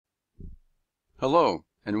Hello,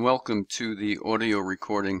 and welcome to the audio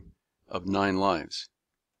recording of 9 Lives.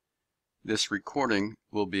 This recording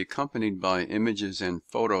will be accompanied by images and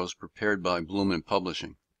photos prepared by Bloom &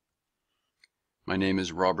 Publishing. My name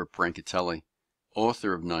is Robert Brancatelli,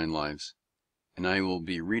 author of 9 Lives, and I will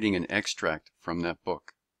be reading an extract from that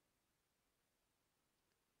book.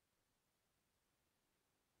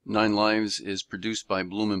 9 Lives is produced by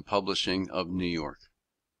Bloom & Publishing of New York.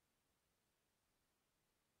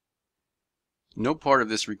 No part of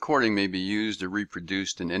this recording may be used or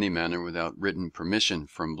reproduced in any manner without written permission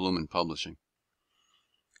from Bloom & Publishing.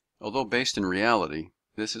 Although based in reality,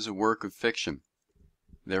 this is a work of fiction.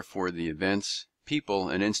 Therefore, the events, people,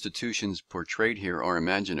 and institutions portrayed here are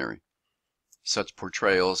imaginary. Such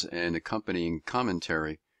portrayals and accompanying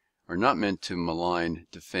commentary are not meant to malign,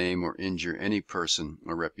 defame, or injure any person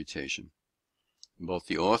or reputation. Both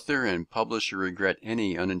the author and publisher regret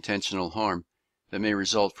any unintentional harm that may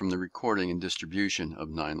result from the recording and distribution of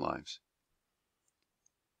 9 Lives.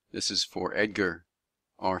 This is for Edgar,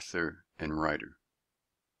 Arthur, and Ryder.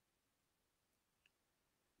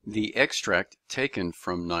 The extract taken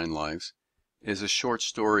from 9 Lives is a short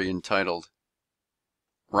story entitled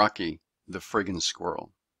Rocky the Friggin'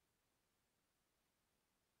 Squirrel.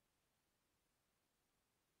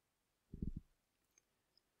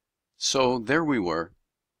 So there we were,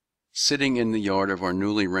 sitting in the yard of our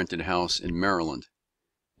newly rented house in Maryland,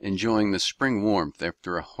 enjoying the spring warmth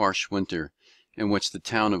after a harsh winter in which the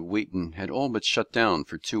town of Wheaton had all but shut down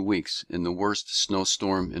for 2 weeks in the worst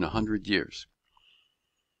snowstorm in 100 years.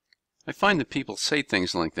 I find that people say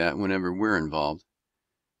things like that whenever we're involved,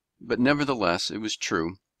 but nevertheless it was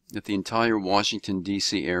true that the entire Washington,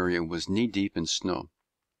 D.C. area was knee-deep in snow.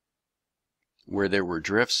 Where there were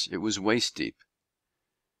drifts, it was waist-deep.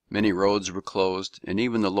 Many roads were closed, and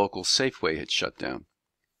even the local Safeway had shut down.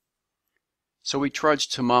 So we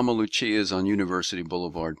trudged to Mama Lucia's on University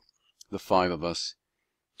Boulevard, the 5 of us,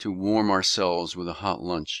 to warm ourselves with a hot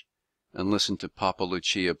lunch and listen to Papa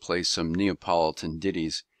Lucia play some Neapolitan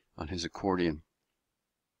ditties on his accordion.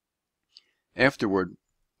 Afterward,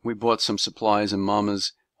 we bought some supplies and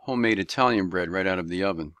Mama's homemade Italian bread right out of the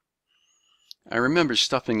oven. I remember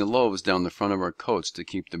stuffing the loaves down the front of our coats to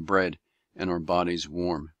keep the bread and our bodies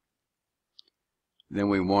warm. Then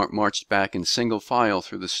we marched back in single file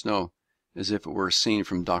through the snow, as if it were a scene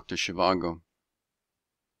from Dr. Zhivago.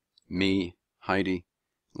 Me, Heidi,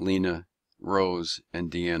 Lena, Rose, and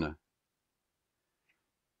Deanna.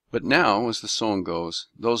 But now, as the song goes,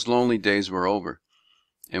 those lonely days were over,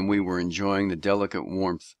 and we were enjoying the delicate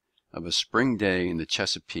warmth of a spring day in the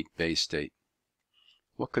Chesapeake Bay State.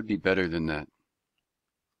 What could be better than that?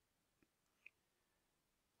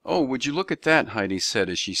 "Oh, would you look at that?" Heidi said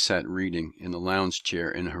as she sat reading in the lounge chair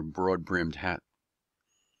in her broad-brimmed hat.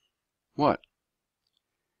 "What?"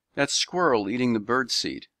 "That squirrel eating the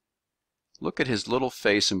birdseed. Look at his little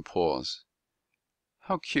face and paws.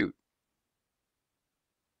 How cute."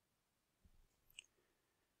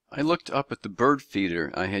 I looked up at the bird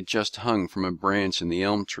feeder I had just hung from a branch in the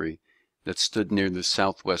elm tree that stood near the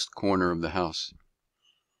southwest corner of the house.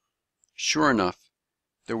 Sure enough,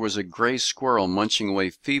 there was a gray squirrel munching away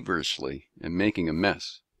feverishly and making a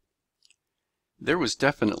mess. There was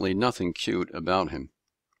definitely nothing cute about him.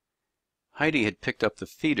 Heidi had picked up the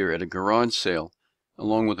feeder at a garage sale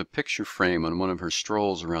along with a picture frame on one of her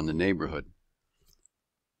strolls around the neighborhood.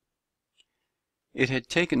 It had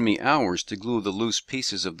taken me hours to glue the loose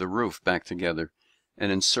pieces of the roof back together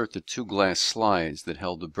and insert the 2 glass slides that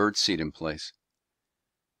held the birdseed in place.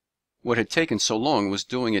 What had taken so long was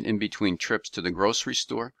doing it in between trips to the grocery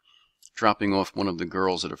store, dropping off one of the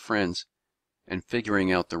girls at a friend's, and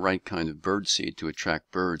figuring out the right kind of birdseed to attract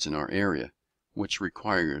birds in our area, which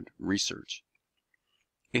required research.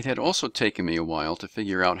 It had also taken me a while to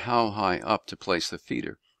figure out how high up to place the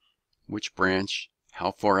feeder, which branch,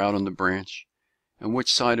 how far out on the branch, and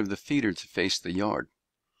which side of the feeder to face the yard.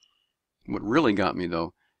 What really got me,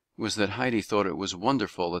 though, was that Heidi thought it was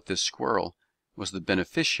wonderful that this squirrel was the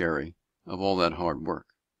beneficiary of all that hard work.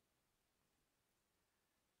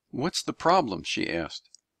 "What's the problem?" she asked.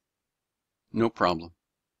 "No problem."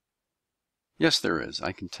 "Yes, there is.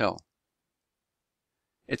 I can tell."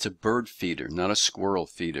 "It's a bird feeder, not a squirrel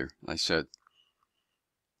feeder," I said.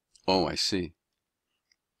 "Oh, I see."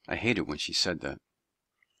 I hated when she said that.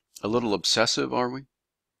 A little obsessive, are we?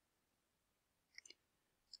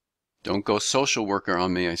 "Don't go social worker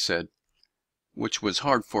on me," I said, which was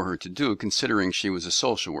hard for her to do considering she was a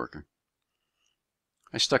social worker.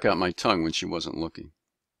 I stuck out my tongue when she wasn't looking.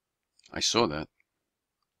 I saw that.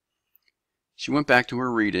 She went back to her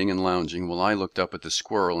reading and lounging while I looked up at the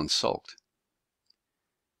squirrel and sulked.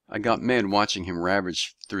 I got mad watching him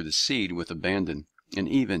ravage through the seed with abandon, and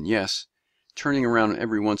even, yes, turning around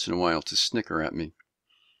every once in a while to snicker at me.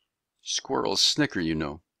 Squirrels snicker, you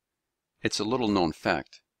know. It's a little-known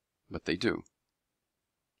fact, but they do.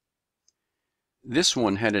 This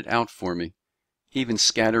one had it out for me, even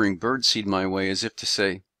scattering birdseed my way as if to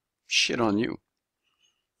say, "Shit on you."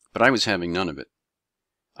 But I was having none of it.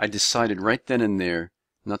 I decided right then and there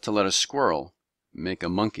not to let a squirrel make a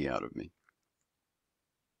monkey out of me.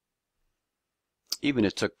 Even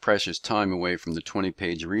it took precious time away from the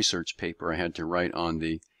 20-page research paper I had to write on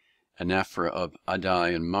the anaphora of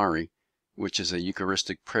Adai and Mari, which is a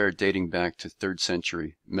Eucharistic prayer dating back to 3rd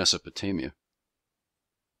century Mesopotamia.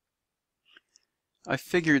 I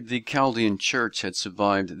figured the Chaldean church had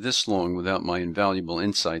survived this long without my invaluable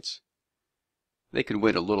insights. They could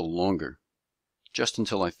wait a little longer, just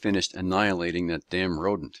until I finished annihilating that damn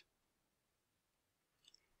rodent.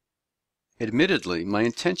 Admittedly, my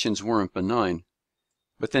intentions weren't benign,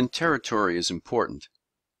 but then territory is important.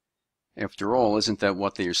 After all, isn't that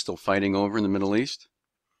what they are still fighting over in the Middle East?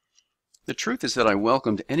 The truth is that I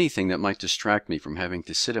welcomed anything that might distract me from having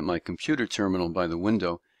to sit at my computer terminal by the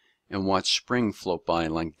window and watch spring float by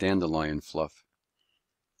like dandelion fluff.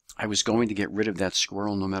 I was going to get rid of that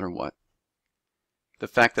squirrel no matter what. The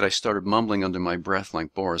fact that I started mumbling under my breath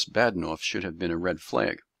like Boris Badenov should have been a red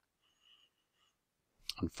flag.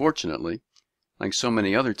 Unfortunately, like so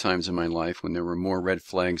many other times in my life when there were more red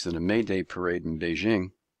flags than a May Day parade in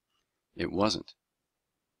Beijing, it wasn't.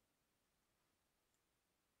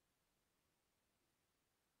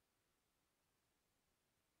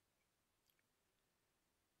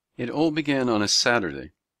 It all began on a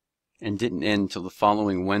Saturday and didn't end till the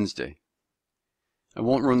following Wednesday. I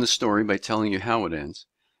won't ruin the story by telling you how it ends,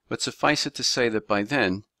 but suffice it to say that by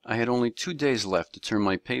then I had only 2 days left to turn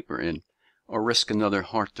my paper in or risk another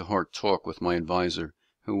heart-to-heart talk with my advisor,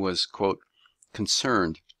 who was, quote,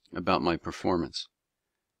 concerned about my performance.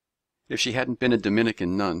 If she hadn't been a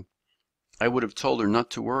Dominican nun, I would have told her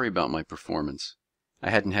not to worry about my performance. I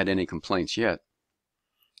hadn't had any complaints yet,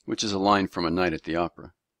 which is a line from A Night at the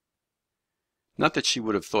Opera. Not that she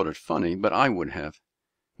would have thought it funny, but I would have,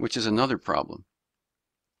 which is another problem.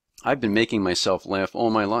 I've been making myself laugh all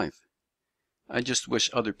my life. I just wish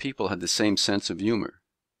other people had the same sense of humor.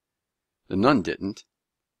 The nun didn't,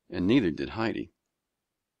 and neither did Heidi.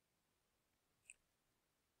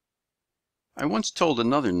 I once told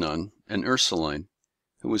another nun, an Ursuline,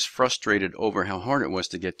 who was frustrated over how hard it was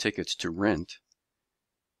to get tickets to Rent.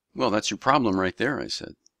 "Well, that's your problem right there," I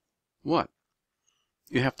said. "What?"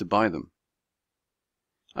 "You have to buy them."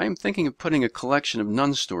 "I am thinking of putting a collection of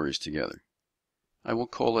nun stories together. I will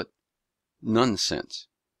call it Nonsense."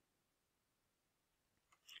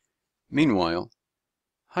 Meanwhile,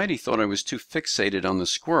 Heidi thought I was too fixated on the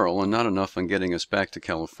squirrel and not enough on getting us back to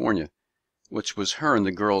California, which was her and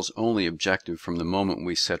the girls' only objective from the moment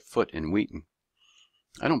we set foot in Wheaton.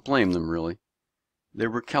 I don't blame them, really. They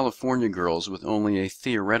were California girls with only a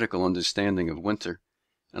theoretical understanding of winter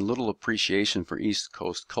and little appreciation for East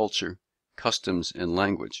Coast culture, customs, and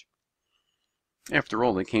language. After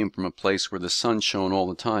all, they came from a place where the sun shone all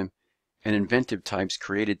the time, and inventive types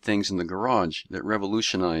created things in the garage that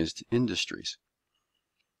revolutionized industries.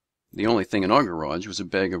 The only thing in our garage was a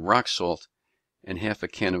bag of rock salt and half a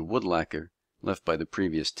can of wood lacquer left by the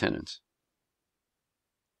previous tenants.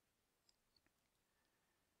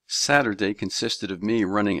 Saturday consisted of me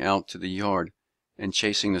running out to the yard and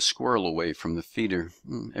chasing the squirrel away from the feeder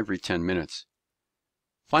every 10 minutes.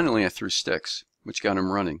 Finally I threw sticks, which got him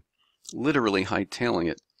running, literally hightailing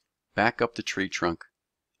it, back up the tree trunk,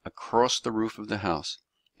 across the roof of the house,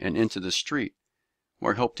 and into the street,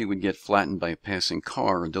 where I hoped he would get flattened by a passing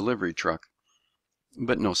car or delivery truck,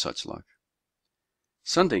 but no such luck.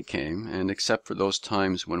 Sunday came, and except for those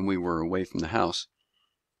times when we were away from the house,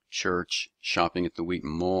 church, shopping at the Wheaton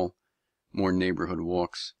Mall, more neighborhood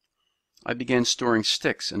walks, I began storing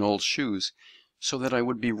sticks and old shoes so that I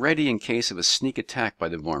would be ready in case of a sneak attack by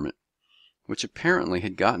the varmint, which apparently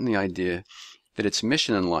had gotten the idea that its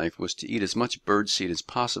mission in life was to eat as much birdseed as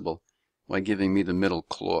possible while giving me the middle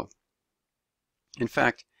claw. In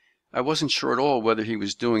fact, I wasn't sure at all whether he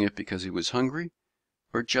was doing it because he was hungry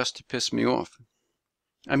or just to piss me off.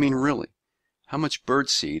 I mean, really, how much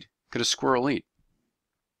birdseed could a squirrel eat?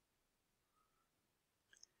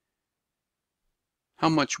 "How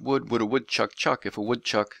much wood would a woodchuck chuck if a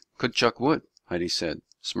woodchuck could chuck wood?" Heidi said,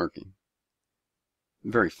 smirking.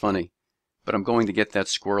 "Very funny, but I'm going to get that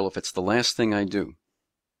squirrel if it's the last thing I do."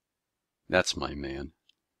 That's my man.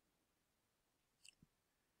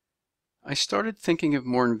 I started thinking of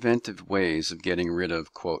more inventive ways of getting rid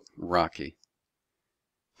of, quote, Rocky.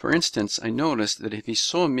 For instance, I noticed that if he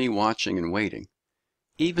saw me watching and waiting,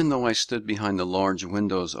 even though I stood behind the large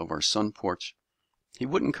windows of our sun porch, he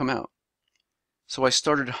wouldn't come out. So I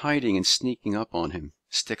started hiding and sneaking up on him,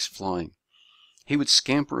 sticks flying. He would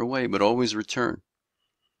scamper away, but always return.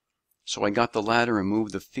 So I got the ladder and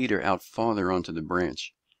moved the feeder out farther onto the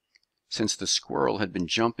branch, since the squirrel had been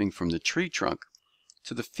jumping from the tree trunk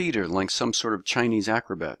to the feeder like some sort of Chinese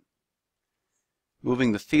acrobat.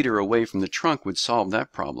 Moving the feeder away from the trunk would solve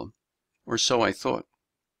that problem, or so I thought.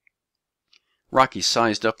 Rocky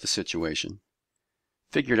sized up the situation,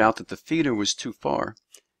 figured out that the feeder was too far,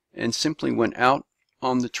 and simply went out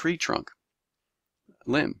on the tree trunk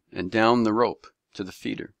limb and down the rope to the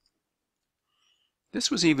feeder.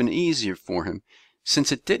 This was even easier for him,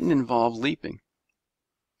 since it didn't involve leaping.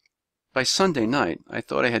 By Sunday night, I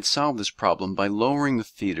thought I had solved this problem by lowering the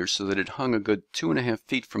feeder so that it hung a good 2.5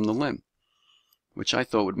 feet from the limb, which I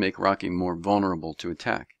thought would make Rocky more vulnerable to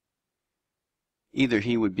attack. Either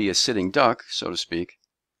he would be a sitting duck, so to speak,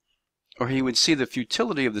 or he would see the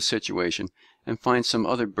futility of the situation and find some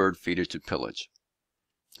other bird feeder to pillage.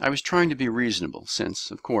 I was trying to be reasonable,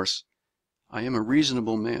 since, of course, I am a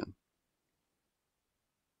reasonable man.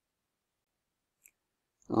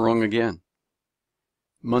 Wrong again.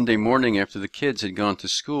 Monday morning, after the kids had gone to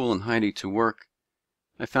school and Heidi to work,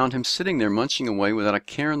 I found him sitting there munching away without a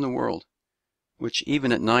care in the world, which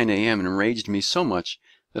even at 9 a.m. enraged me so much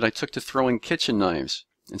that I took to throwing kitchen knives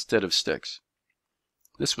instead of sticks.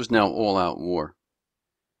 This was now all-out war.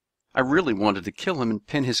 I really wanted to kill him and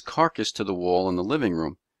pin his carcass to the wall in the living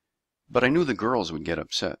room, but I knew the girls would get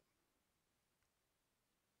upset.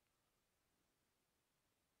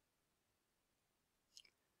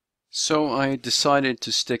 So I decided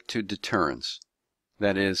to stick to deterrence,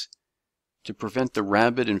 that is, to prevent the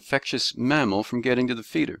rabid, infectious mammal from getting to the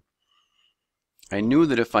feeder. I knew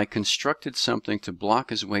that if I constructed something to block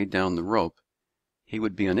his way down the rope, he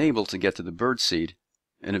would be unable to get to the birdseed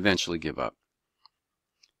and eventually give up.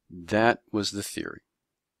 That was the theory.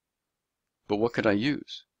 But what could I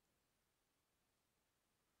use?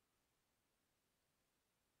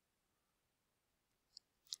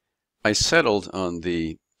 I settled on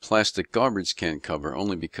the plastic garbage can cover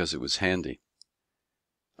only because it was handy.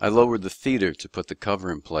 I lowered the feeder to put the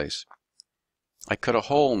cover in place. I cut a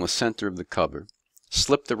hole in the center of the cover,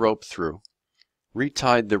 slipped the rope through,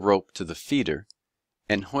 retied the rope to the feeder,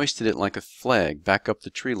 and hoisted it like a flag back up the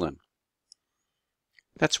tree limb.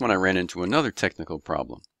 That's when I ran into another technical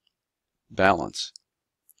problem: balance.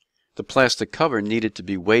 The plastic cover needed to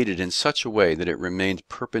be weighted in such a way that it remained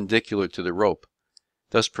perpendicular to the rope,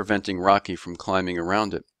 thus preventing Rocky from climbing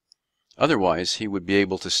around it. Otherwise, he would be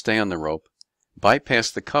able to stay on the rope,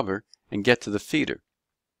 bypass the cover, and get to the feeder.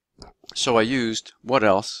 So I used, what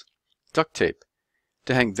else? Duct tape,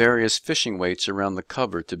 to hang various fishing weights around the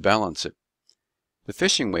cover to balance it. The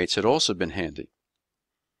fishing weights had also been handy.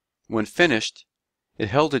 When finished, it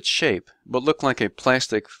held its shape, but looked like a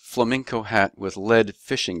plastic flamenco hat with lead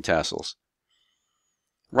fishing tassels.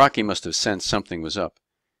 Rocky must have sensed something was up,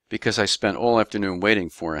 because I spent all afternoon waiting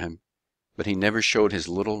for him, but he never showed his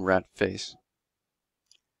little rat face.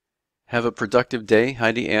 "Have a productive day?"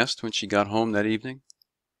 Heidi asked when she got home that evening.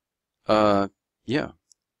 Yeah.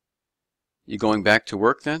 You going back to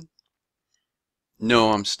work then?"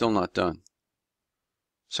 "No, I'm still not done."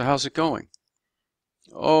 "So how's it going?"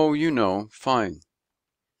 "Oh, you know, fine."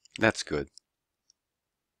 "That's good."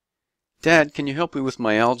 "Dad, can you help me with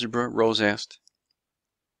my algebra?" Rose asked.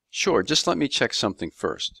 "Sure, just let me check something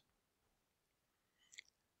first."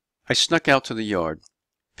 I snuck out to the yard,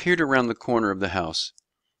 peered around the corner of the house,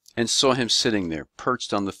 and saw him sitting there,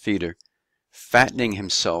 perched on the feeder, fattening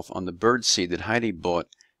himself on the birdseed that Heidi bought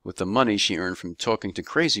with the money she earned from talking to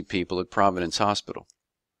crazy people at Providence Hospital.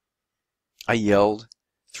 I yelled,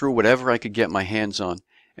 threw whatever I could get my hands on,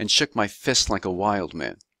 and shook my fist like a wild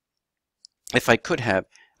man. If I could have,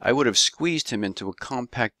 I would have squeezed him into a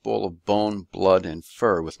compact ball of bone, blood, and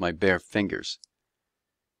fur with my bare fingers.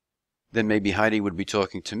 Then maybe Heidi would be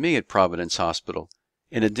talking to me at Providence Hospital,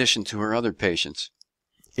 in addition to her other patients.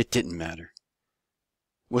 It didn't matter.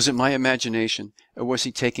 Was it my imagination, or was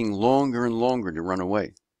he taking longer and longer to run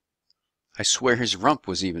away? I swear his rump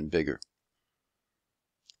was even bigger.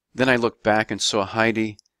 Then I looked back and saw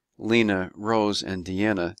Heidi, Lena, Rose, and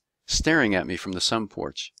Deanna staring at me from the sun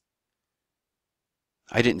porch.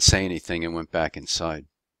 I didn't say anything and went back inside.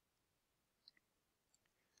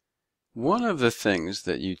 One of the things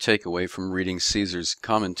that you take away from reading Caesar's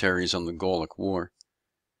commentaries on the Gallic War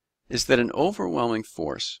is that an overwhelming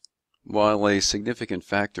force, while a significant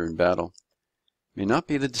factor in battle, may not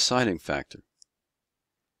be the deciding factor.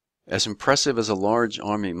 As impressive as a large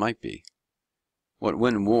army might be, What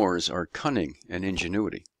win wars are cunning and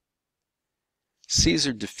ingenuity.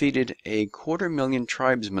 Caesar defeated 250,000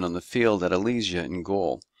 tribesmen on the field at Alesia in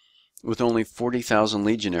Gaul, with only 40,000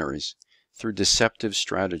 legionaries, through deceptive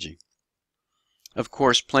strategy. Of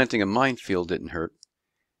course, planting a minefield didn't hurt.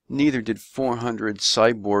 Neither did 400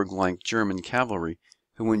 cyborg-like German cavalry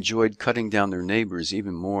who enjoyed cutting down their neighbors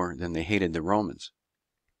even more than they hated the Romans.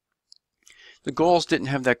 The Gauls didn't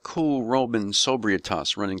have that cool Roman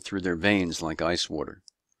sobrietas running through their veins like ice water.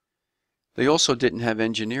 They also didn't have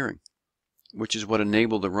engineering, which is what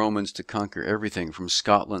enabled the Romans to conquer everything from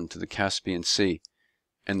Scotland to the Caspian Sea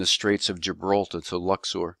and the Straits of Gibraltar to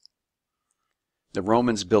Luxor. The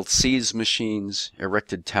Romans built siege machines,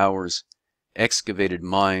 erected towers, excavated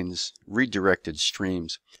mines, redirected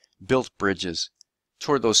streams, built bridges,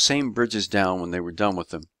 tore those same bridges down when they were done with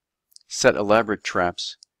them, set elaborate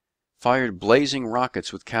traps, fired blazing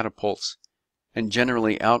rockets with catapults, and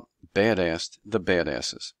generally out-badassed the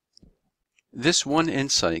badasses. This one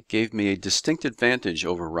insight gave me a distinct advantage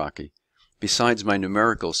over Rocky, besides my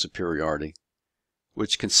numerical superiority,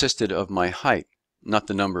 which consisted of my height, not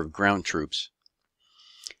the number of ground troops.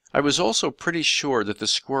 I was also pretty sure that the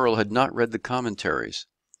Squirrel had not read the commentaries,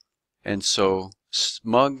 and so,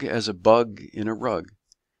 smug as a bug in a rug,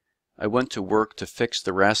 I went to work to fix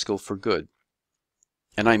the rascal for good.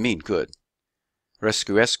 And I mean good.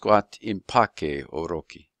 Rescuesquat in pace, o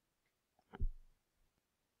Rocky.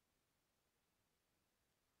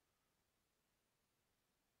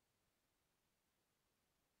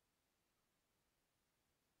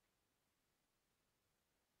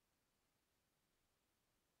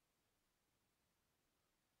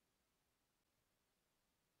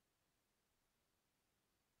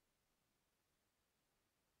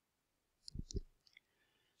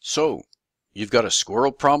 So, you've got a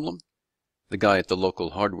squirrel problem? The guy at the local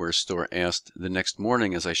hardware store asked the next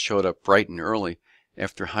morning as I showed up bright and early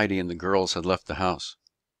after Heidi and the girls had left the house.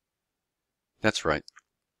 That's right.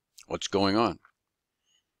 What's going on?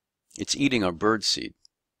 It's eating our bird seed.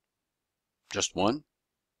 Just one?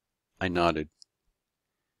 I nodded.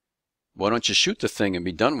 Why don't you shoot the thing and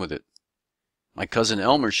be done with it? My cousin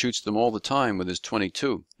Elmer shoots them all the time with his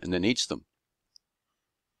 .22 and then eats them.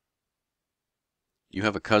 You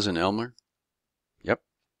have a cousin Elmer? Yep.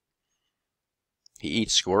 He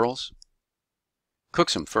eats squirrels?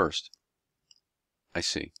 Cooks them first. I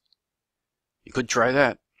see. You could try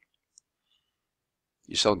that.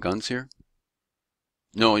 You sell guns here?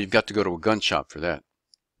 No, you've got to go to a gun shop for that.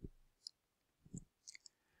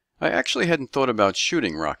 I actually hadn't thought about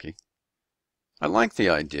shooting Rocky. I liked the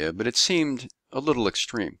idea, but it seemed a little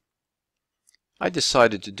extreme. I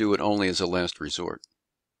decided to do it only as a last resort.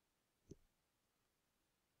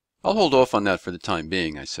 I'll hold off on that for the time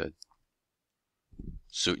being, I said.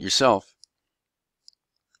 Suit yourself.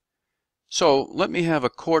 So, let me have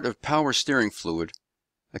a quart of power steering fluid,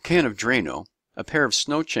 a can of Drano, a pair of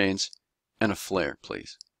snow chains, and a flare,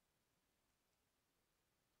 please.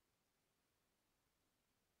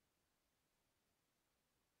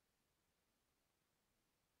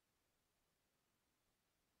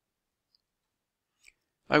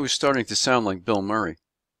 I was starting to sound like Bill Murray.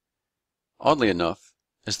 Oddly enough,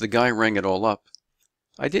 as the guy rang it all up,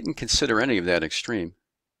 I didn't consider any of that extreme.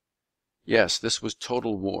 Yes, this was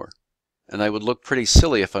total war, and I would look pretty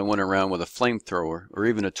silly if I went around with a flamethrower or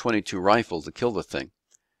even a .22 rifle to kill the thing.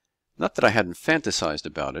 Not that I hadn't fantasized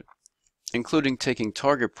about it, including taking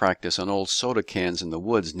target practice on old soda cans in the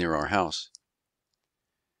woods near our house.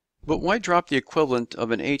 But why drop the equivalent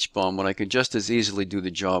of an H-bomb when I could just as easily do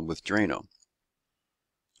the job with Drano?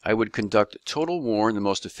 I would conduct total war in the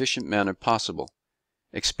most efficient manner possible,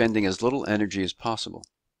 expending as little energy as possible.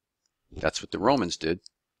 That's what the Romans did.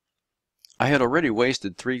 I had already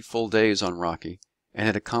wasted 3 full days on Rocky and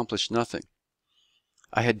had accomplished nothing.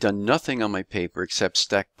 I had done nothing on my paper except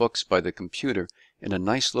stack books by the computer in a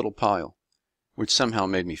nice little pile, which somehow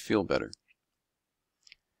made me feel better.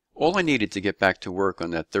 All I needed to get back to work on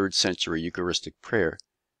that 3rd century Eucharistic prayer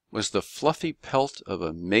was the fluffy pelt of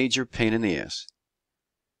a major pain in the ass.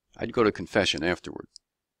 I'd go to confession afterward.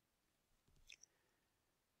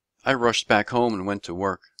 I rushed back home and went to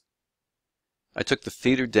work. I took the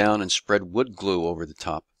feeder down and spread wood glue over the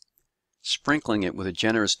top, sprinkling it with a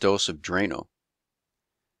generous dose of Drano.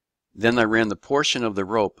 Then I ran the portion of the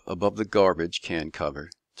rope above the garbage can cover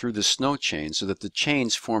through the snow chain so that the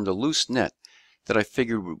chains formed a loose net that I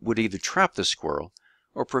figured would either trap the squirrel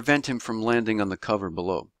or prevent him from landing on the cover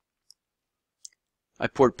below. I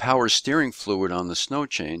poured power steering fluid on the snow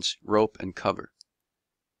chains, rope, and cover.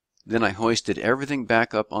 Then I hoisted everything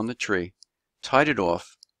back up on the tree, tied it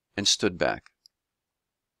off, and stood back.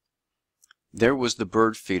 There was the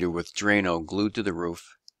bird feeder with Drano glued to the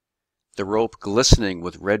roof, the rope glistening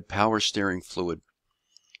with red power steering fluid,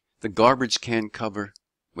 the garbage can cover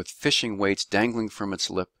with fishing weights dangling from its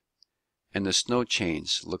lip, and the snow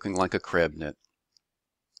chains looking like a crab net.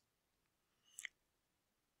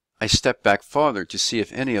 I stepped back farther to see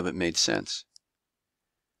if any of it made sense.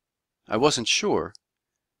 I wasn't sure,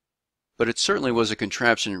 but it certainly was a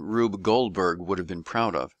contraption Rube Goldberg would have been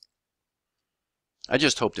proud of. I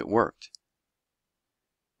just hoped it worked.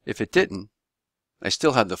 If it didn't, I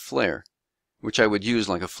still had the flare, which I would use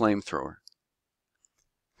like a flamethrower.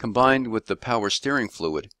 Combined with the power steering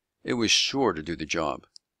fluid, it was sure to do the job.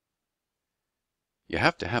 You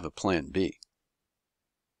have to have a plan B.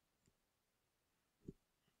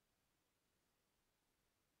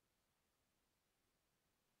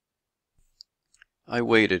 I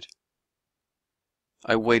waited.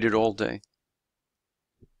 I waited all day.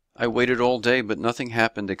 I waited all day, but nothing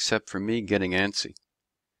happened except for me getting antsy.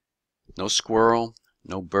 No squirrel,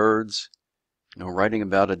 no birds, no writing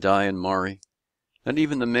about a die in Mari, not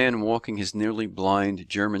even the man walking his nearly blind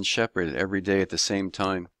German shepherd every day at the same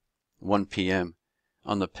time, 1 p.m.,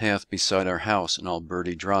 on the path beside our house in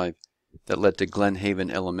Alberti Drive that led to Glen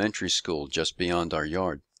Haven Elementary School just beyond our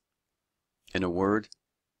yard. In a word,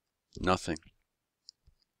 nothing.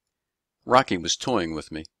 Rocky was toying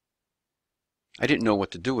with me. I didn't know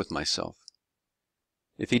what to do with myself.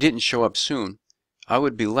 If he didn't show up soon, I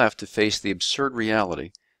would be left to face the absurd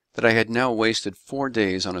reality that I had now wasted 4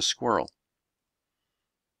 days on a squirrel.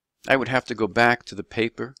 I would have to go back to the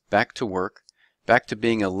paper, back to work, back to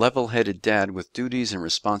being a level-headed dad with duties and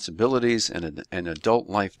responsibilities and an adult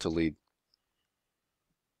life to lead.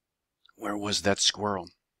 Where was that squirrel?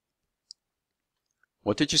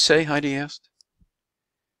 What did you say? Heidi asked.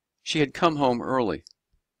 She had come home early.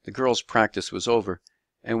 The girls' practice was over,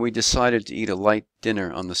 and we decided to eat a light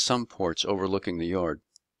dinner on the sun porch overlooking the yard.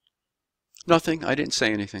 Nothing. I didn't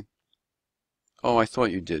say anything. Oh, I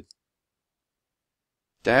thought you did.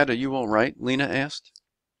 Dad, are you all right? Lena asked.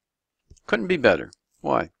 Couldn't be better.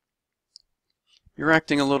 Why? You're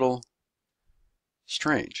acting a little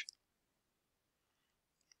strange.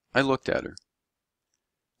 I looked at her.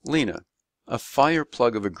 Lena, a fire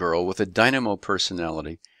plug of a girl with a dynamo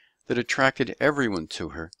personality that attracted everyone to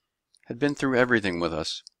her, had been through everything with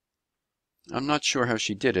us. I'm not sure how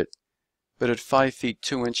she did it, but at 5 feet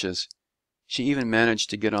 2 inches, she even managed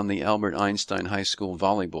to get on the Albert Einstein High School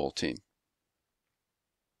volleyball team.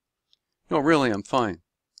 No, really, I'm fine.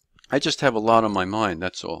 I just have a lot on my mind,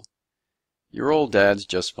 that's all. Your old dad's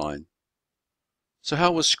just fine. So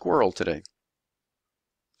how was Squirrel today?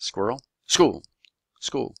 Squirrel? School.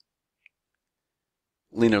 School.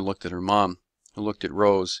 Lena looked at her mom, who looked at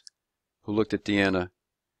Rose, who looked at Deanna,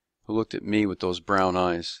 who looked at me with those brown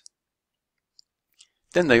eyes.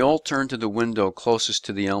 Then they all turned to the window closest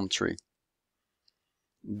to the elm tree.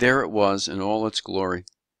 There it was in all its glory.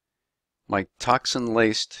 My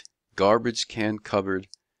toxin-laced, garbage can covered,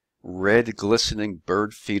 red glistening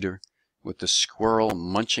bird feeder with the squirrel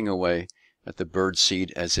munching away at the bird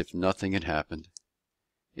seed as if nothing had happened.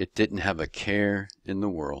 It didn't have a care in the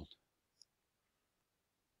world.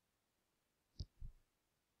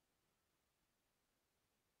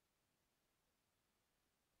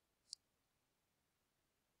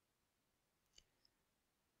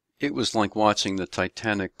 It was like watching the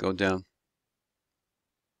Titanic go down.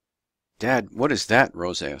 Dad, what is that?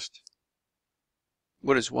 Rose asked.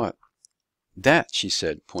 What is what? That, she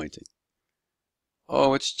said, pointing.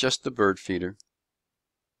 Oh, it's just the bird feeder.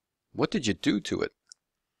 What did you do to it?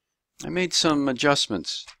 I made some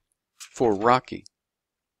adjustments for Rocky.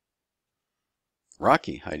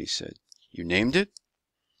 Rocky, Heidi said. You named it?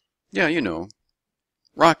 Yeah, you know.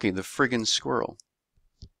 Rocky the friggin' squirrel.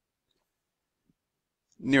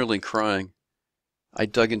 Nearly crying, I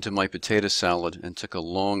dug into my potato salad and took a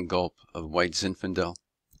long gulp of white Zinfandel.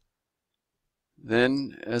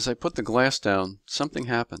 Then, as I put the glass down, something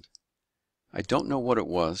happened. I don't know what it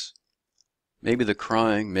was. Maybe the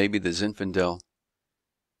crying, maybe the Zinfandel.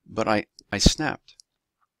 But I snapped.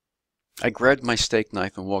 I grabbed my steak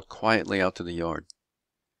knife and walked quietly out to the yard.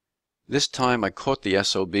 This time I caught the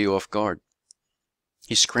SOB off guard.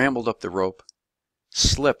 He scrambled up the rope,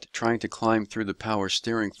 slipped trying to climb through the power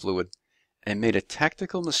steering fluid, and made a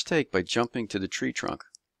tactical mistake by jumping to the tree trunk.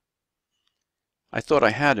 I thought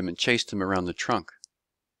I had him and chased him around the trunk.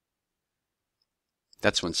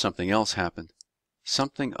 That's when something else happened.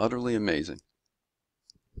 Something utterly amazing.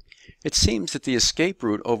 It seems that the escape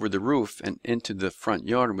route over the roof and into the front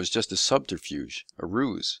yard was just a subterfuge, a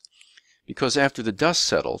ruse, because after the dust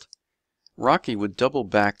settled, Rocky would double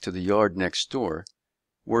back to the yard next door,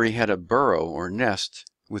 where he had a burrow or nest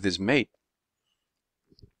with his mate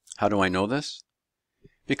How do I know this?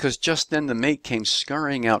 Because just then the mate came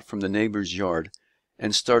scurrying out from the neighbor's yard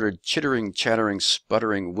and started chittering, chattering,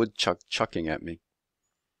 sputtering, woodchucking at me.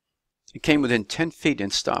 It came within 10 feet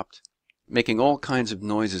and stopped, making all kinds of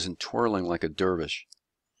noises and twirling like a dervish.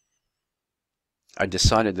 I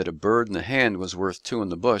decided that a bird in the hand was worth two in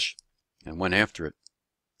the bush, and went after it.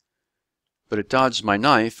 But it dodged my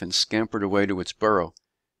knife and scampered away to its burrow,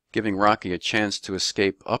 giving Rocky a chance to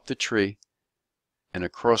escape up the tree and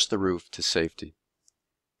across the roof to safety.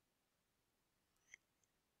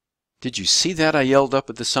 "Did you see that?" I yelled up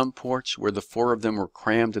at the sun porch, where the four of them were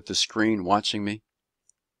crammed at the screen watching me.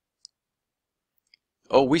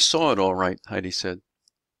 "Oh, we saw it all right," Heidi said.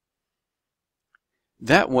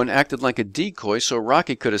 "That one acted like a decoy so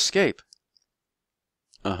Rocky could escape."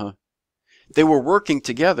 "Uh-huh. They were working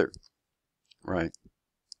together." "Right."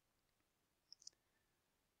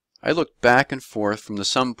 I looked back and forth from the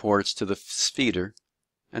sun porch to the feeder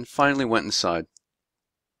and finally went inside.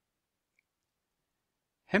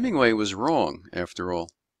 Hemingway was wrong, after all.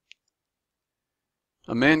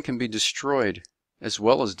 A man can be destroyed as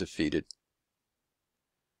well as defeated.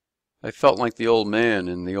 I felt like the old man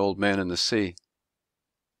in The Old Man and the Sea.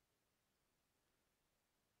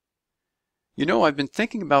 "You know, I've been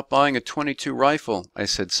thinking about buying a .22 rifle," I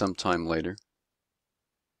said sometime later.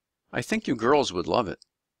 "I think you girls would love it.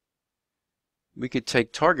 We could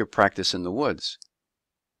take target practice in the woods.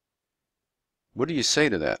 What do you say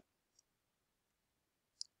to that?"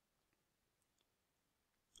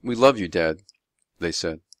 "We love you, Dad," they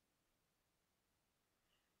said.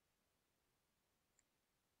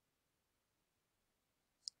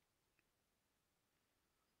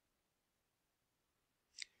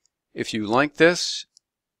 If you like this,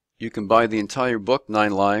 you can buy the entire book,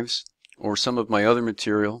 9 Lives, or some of my other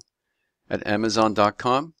material at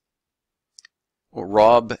Amazon.com or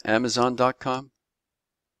robamazon.com,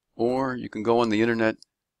 or you can go on the internet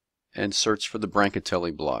and search for the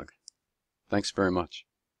Brancatelli blog. Thanks very much.